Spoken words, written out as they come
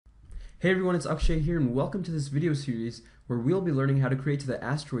Hey everyone, it's Akshay here and welcome to this video series where we'll be learning how to create the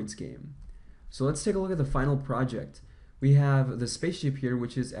Asteroids game. So let's take a look at the final project. We have the spaceship here,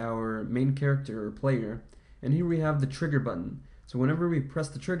 which is our main character or player, and here we have the trigger button. So whenever we press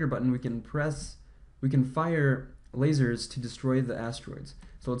the trigger button, we can fire lasers to destroy the asteroids.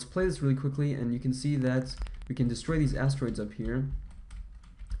 So let's play this really quickly, and you can see that we can destroy these asteroids up here,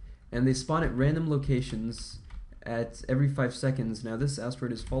 and they spawn at random locations at every 5 seconds. Now this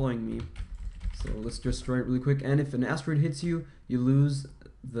asteroid is following me, so let's destroy it really quick. And if an asteroid hits you, you lose,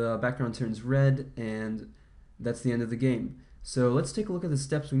 the background turns red, and that's the end of the game. So let's take a look at the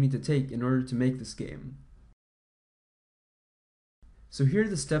steps we need to take in order to make this game. So here are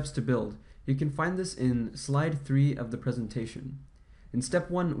the steps to build. You can find this in slide 3 of the presentation. In step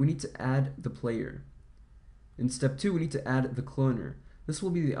 1, we need to add the player. In step 2, we need to add the cloner. This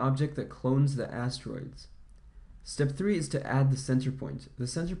will be the object that clones the asteroids. Step 3 is to add the center point. The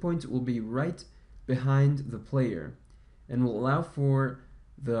center point will be right behind the player and will allow for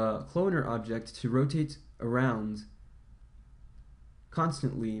the cloner object to rotate around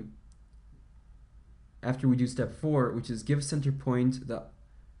constantly after we do step 4, which is give center point the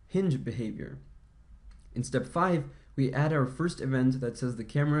hinge behavior. In step 5, we add our first event that says the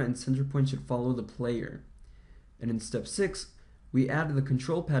camera and center point should follow the player. And in step 6, we add the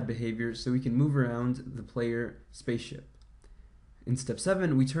control pad behavior so we can move around the player spaceship. In step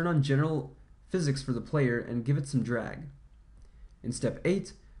 7, we turn on general physics for the player and give it some drag. In step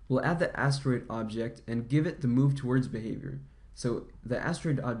 8, we'll add the asteroid object and give it the move towards behavior. So the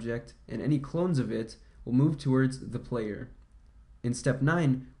asteroid object and any clones of it will move towards the player. In step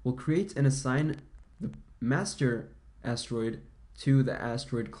 9, we'll create and assign the master asteroid to the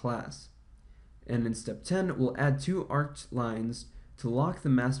asteroid class. And in step 10, we'll add 2 arced lines to lock the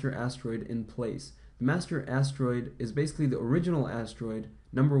master asteroid in place. The master asteroid is basically the original asteroid,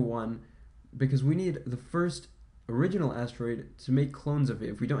 number 1, because we need the first original asteroid to make clones of it.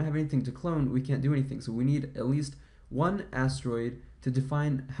 If we don't have anything to clone, we can't do anything. So we need at least 1 asteroid to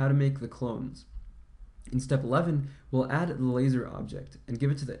define how to make the clones. In step 11, we'll add the laser object and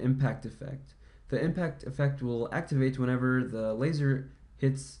give it to the impact effect. The impact effect will activate whenever the laser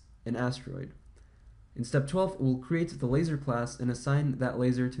hits an asteroid. In step 12, we'll create the laser class and assign that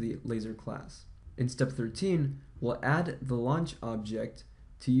laser to the laser class. In step 13, we'll add the launch object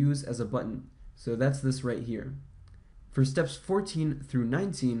to use as a button. So that's this right here. For steps 14 through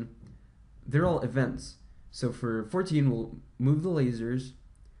 19, they're all events. So for 14, we'll move the lasers.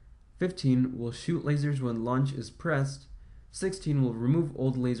 15, we'll shoot lasers when launch is pressed. 16, we'll remove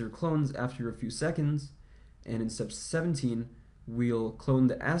old laser clones after a few seconds. And in step 17, we'll clone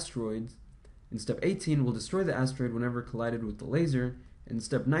the asteroids. In step 18, we'll destroy the asteroid whenever collided with the laser. In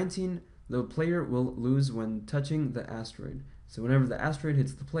step 19, the player will lose when touching the asteroid. So whenever the asteroid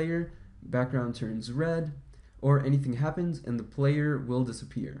hits the player, background turns red, or anything happens and the player will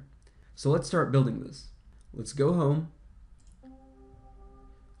disappear. So let's start building this. Let's go home,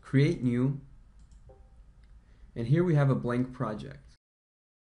 create new, and here we have a blank project.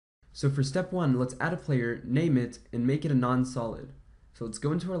 So for step 1, let's add a player, name it, and make it a non-solid. So let's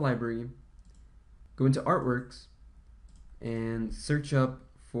go into our library, go into artworks, and search up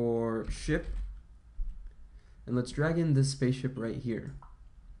for ship, and let's drag in this spaceship right here.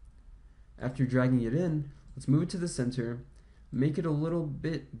 After dragging it in, let's move it to the center, make it a little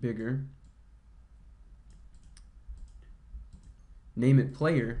bit bigger, name it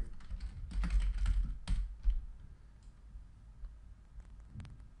player,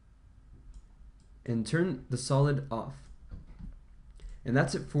 and turn the solid off. And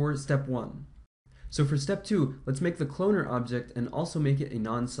that's it for step 1. So for step 2, let's make the cloner object and also make it a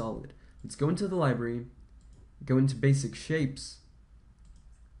non-solid. Let's go into the library, go into basic shapes,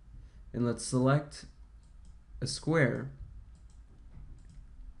 and let's select a square,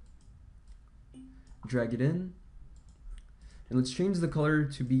 drag it in, and let's change the color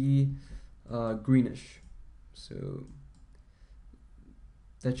to be greenish. So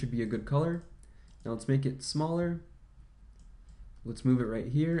that should be a good color. Now let's make it smaller. Let's move it right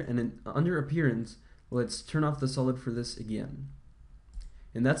here, and then under appearance, let's turn off the solid for this again.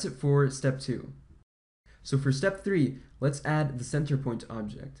 And that's it for step 2. So for step 3, let's add the center point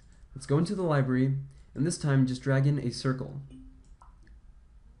object. Let's go into the library, and this time just drag in a circle.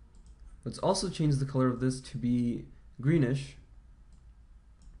 Let's also change the color of this to be greenish,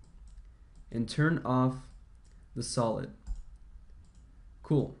 and turn off the solid.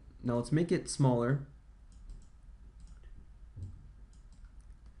 Cool. Now let's make it smaller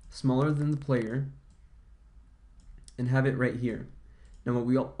than the player, and have it right here. Now what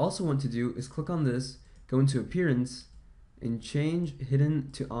we also want to do is click on this, go into appearance, and change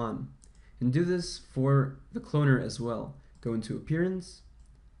hidden to on. And do this for the cloner as well. Go into Appearance,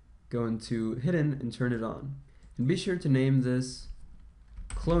 go into Hidden, and turn it on. And be sure to name this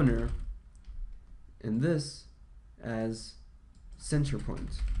cloner and this as center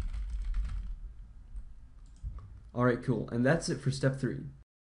point. Alright, cool. And that's it for step 3.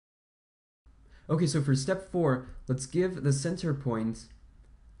 Okay, so for step 4, let's give the center point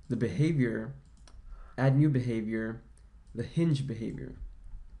the behavior, add new behavior, the hinge behavior.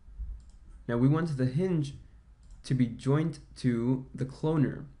 Now we want the hinge to be joint to the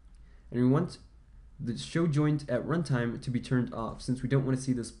cloner, and we want the show joint at runtime to be turned off since we don't want to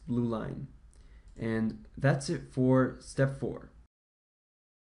see this blue line. And that's it for step 4.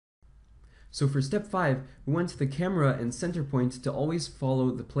 So for step 5, we want the camera and center point to always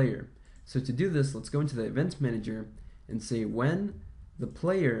follow the player. So to do this, let's go into the event manager and say when the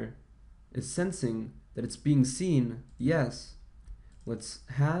player is sensing that it's being seen, yes, let's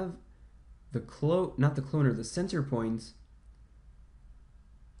have the the center point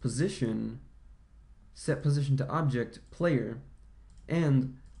position, set position to object player,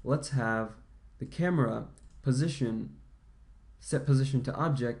 and let's have the camera position, set position to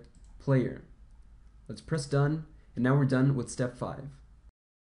object player. Let's press done, and now we're done with step 5.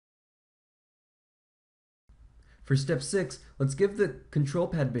 For step 6, let's give the control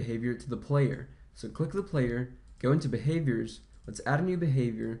pad behavior to the player. So click the player, go into behaviors, let's add a new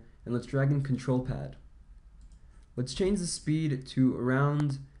behavior, and let's drag in control pad. Let's change the speed to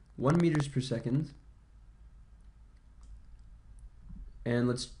around 1 meters per second. And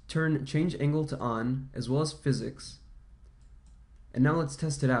let's turn change angle to on, as well as physics. And now let's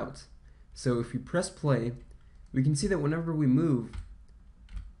test it out. So if we press play, we can see that whenever we move,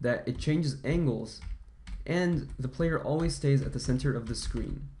 that it changes angles, and the player always stays at the center of the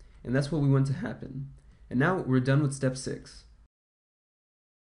screen. And that's what we want to happen. And now we're done with step 6.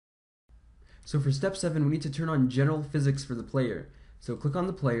 So for step 7, we need to turn on general physics for the player. So click on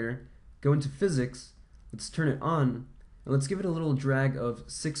the player, go into physics, let's turn it on, and let's give it a little drag of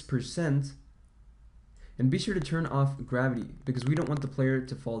 6%, and be sure to turn off gravity because we don't want the player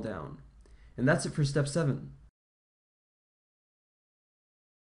to fall down. And that's it for step 7.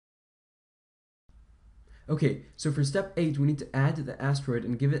 Okay, so for step 8, we need to add the asteroid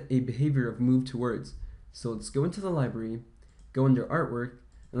and give it a behavior of move towards. So let's go into the library, go under artwork,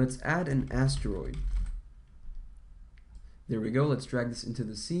 and let's add an asteroid. There we go, let's drag this into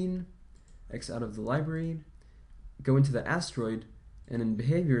the scene, X out of the library, go into the asteroid, and in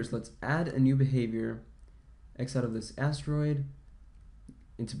behaviors, let's add a new behavior, X out of this asteroid,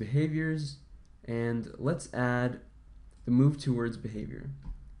 into behaviors, and let's add the move towards behavior.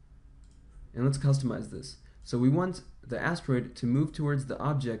 And let's customize this. So we want the asteroid to move towards the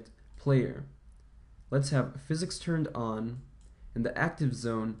object player. Let's have physics turned on and the active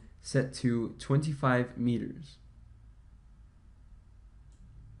zone set to 25 meters.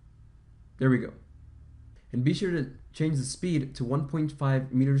 There we go. And be sure to change the speed to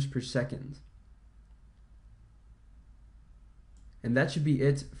 1.5 meters per second. And that should be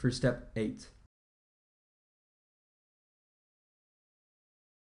it for step 8.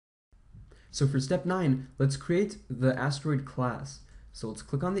 So for step 9, let's create the asteroid class. So let's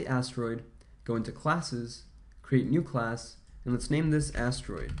click on the asteroid, go into classes, create new class, and let's name this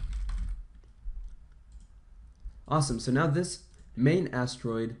asteroid. Awesome, so now this main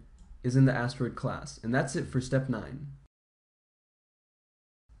asteroid is in the asteroid class, and that's it for step 9.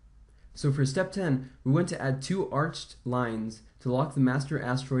 So for step 10, we want to add 2 arched lines to lock the master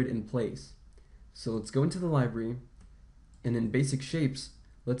asteroid in place. So let's go into the library, and in basic shapes,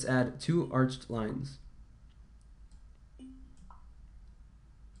 let's add 2 arched lines.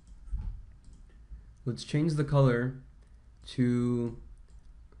 Let's change the color to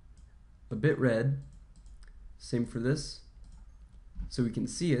a bit red. Same for this, so we can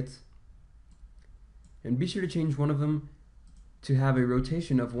see it. And be sure to change one of them to have a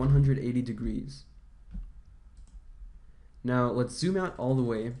rotation of 180 degrees. Now let's zoom out all the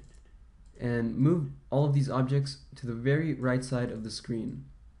way and move all of these objects to the very right side of the screen.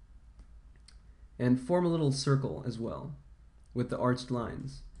 And form a little circle as well with the arched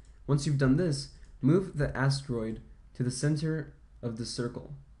lines. Once you've done this, move the asteroid to the center of the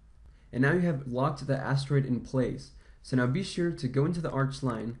circle. And now you have locked the asteroid in place. So now be sure to go into the arched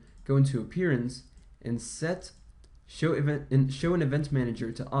line, go into Appearance, and set Show an Event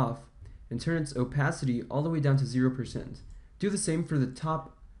Manager to off, and turn its opacity all the way down to 0%. Do the same for the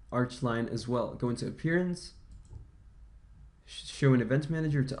top arched line as well. Go into Appearance, Show an Event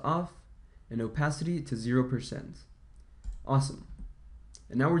Manager to off, and opacity to 0%. Awesome.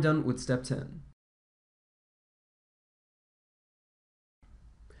 And now we're done with step 10.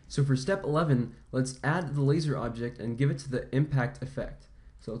 So for step 11, let's add the laser object and give it to the impact effect.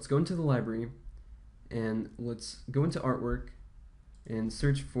 So let's go into the library and let's go into artwork and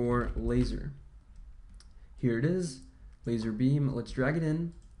search for laser. Here it is, laser beam. Let's drag it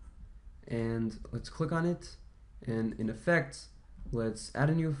in and let's click on it, and in effects, let's add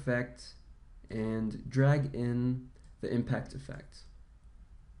a new effect and drag in the impact effect.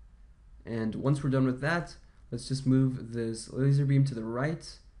 And once we're done with that, let's just move this laser beam to the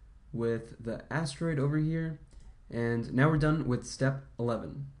right with the asteroid over here, and now we're done with step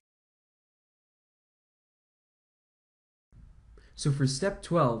 11. So for step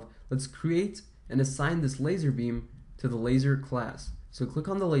 12, let's create and assign this laser beam to the laser class. So click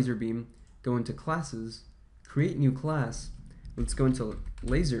on the laser beam, go into classes, create new class, let's go into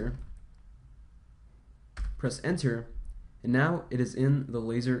laser, press enter, and now it is in the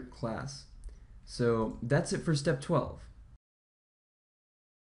laser class. So that's it for step 12.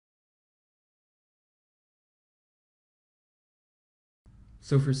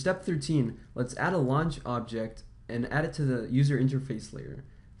 So for step 13, let's add a launch object and add it to the user interface layer.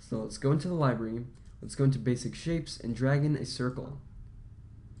 So let's go into the library, let's go into basic shapes and drag in a circle.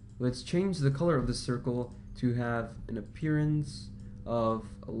 Let's change the color of the circle to have an appearance of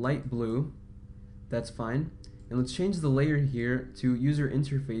a light blue. That's fine. And let's change the layer here to user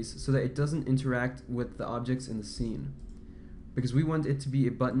interface so that it doesn't interact with the objects in the scene, because we want it to be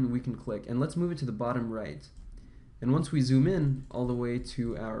a button we can click. And let's move it to the bottom right. And once we zoom in all the way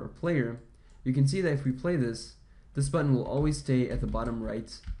to our player, you can see that if we play this button will always stay at the bottom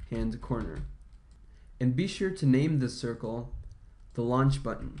right hand corner. And be sure to name this circle the launch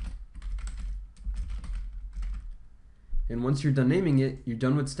button. And once you're done naming it, you're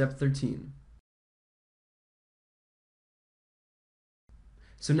done with step 13.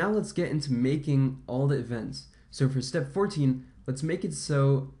 So now let's get into making all the events. So for step 14, let's make it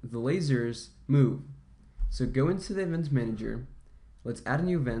so the lasers move. So go into the event manager, let's add a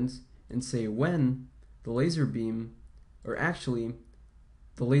new event and say when the laser beam, or actually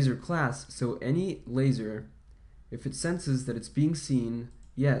the laser class, so any laser, if it senses that it's being seen,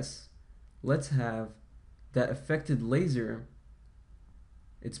 yes, let's have that affected laser,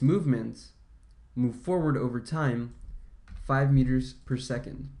 its movement, move forward over time 5 meters per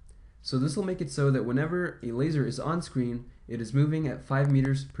second. So this will make it so that whenever a laser is on screen, it is moving at 5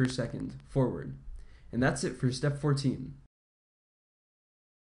 meters per second forward. And that's it for step 14.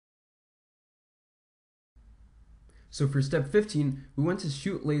 So for step 15, we want to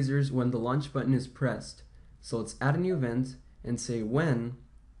shoot lasers when the launch button is pressed. So let's add a new event and say when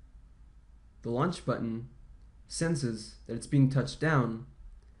the launch button senses that it's being touched down,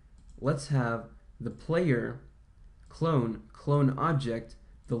 let's have the player clone object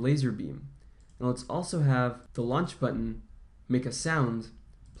the laser beam. And let's also have the launch button make a sound,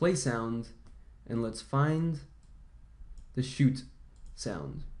 play sound, and let's find the shoot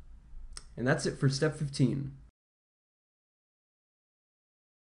sound. And that's it for step 15.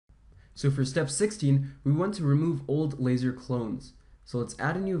 So for step 16, we want to remove old laser clones. So let's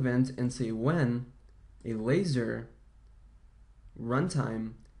add a new event and say when a laser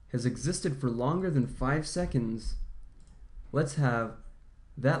runtime has existed for longer than 5 seconds, let's have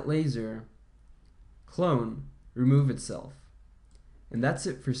that laser clone remove itself. And that's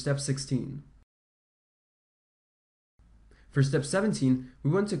it for step 16. For step 17, we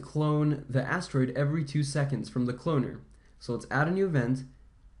want to clone the asteroid every 2 seconds from the cloner. So let's add a new event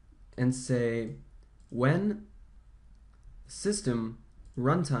and say when system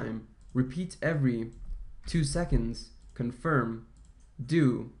runtime repeat every 2 seconds, confirm,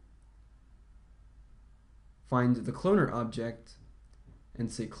 do, find the cloner object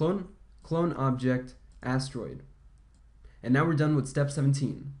and say clone object asteroid. And now we're done with step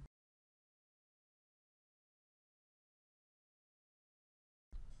 17.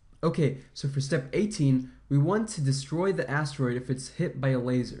 Okay, so for step 18, we want to destroy the asteroid if it's hit by a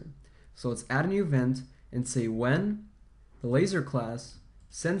laser. So let's add a new event and say when the laser class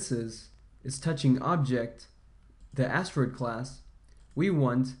senses is touching object, the asteroid class, we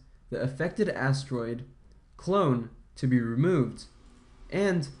want the affected asteroid clone to be removed,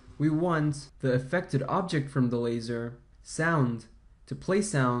 and we want the affected object from the laser sound to play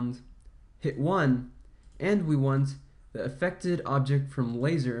sound, hit 1, and we want the affected object from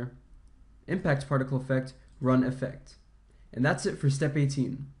laser impact particle effect run effect. And that's it for step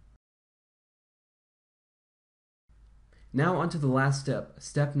 18. Now onto the last step,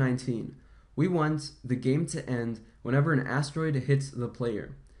 step 19. We want the game to end whenever an asteroid hits the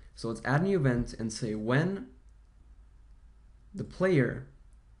player. So let's add a new event and say when the player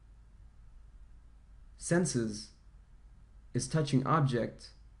senses is touching object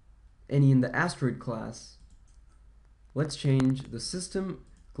any in the asteroid class, let's change the system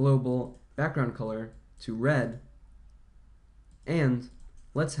global background color to red, and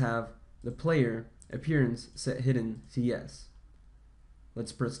let's have the player appearance set hidden to yes.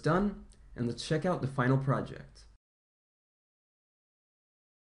 Let's press done, and let's check out the final project.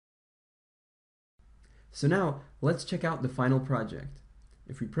 So now let's check out the final project.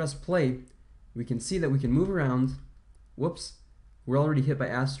 If we press play, we can see that we can move around. Whoops, we're already hit by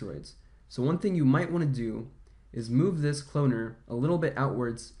asteroids. So one thing you might want to do is move this cloner a little bit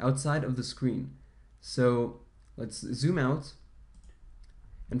outwards outside of the screen. So let's zoom out.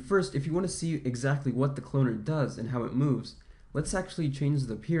 And first, if you want to see exactly what the cloner does and how it moves, let's actually change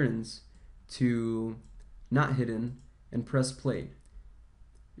the appearance to not hidden and press play.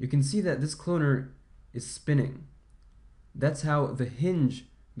 You can see that this cloner is spinning. That's how the hinge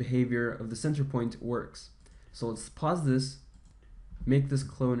behavior of the center point works. So let's pause this, make this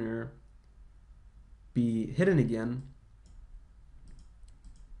cloner be hidden again,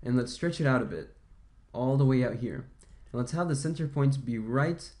 and let's stretch it out a bit, all the way out here. And let's have the center point be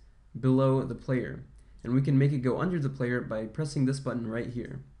right below the player. And we can make it go under the player by pressing this button right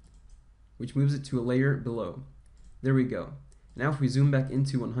here, which moves it to a layer below. There we go. Now if we zoom back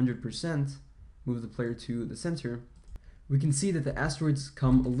into 100%, move the player to the center, we can see that the asteroids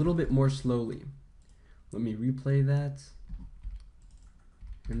come a little bit more slowly. Let me replay that.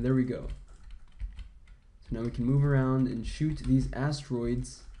 And there we go. So now we can move around and shoot these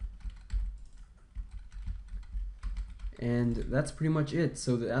asteroids. And that's pretty much it.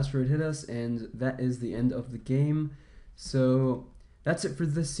 So the asteroid hit us, and that is the end of the game. So that's it for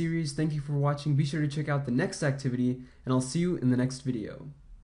this series. Thank you for watching. Be sure to check out the next activity, and I'll see you in the next video.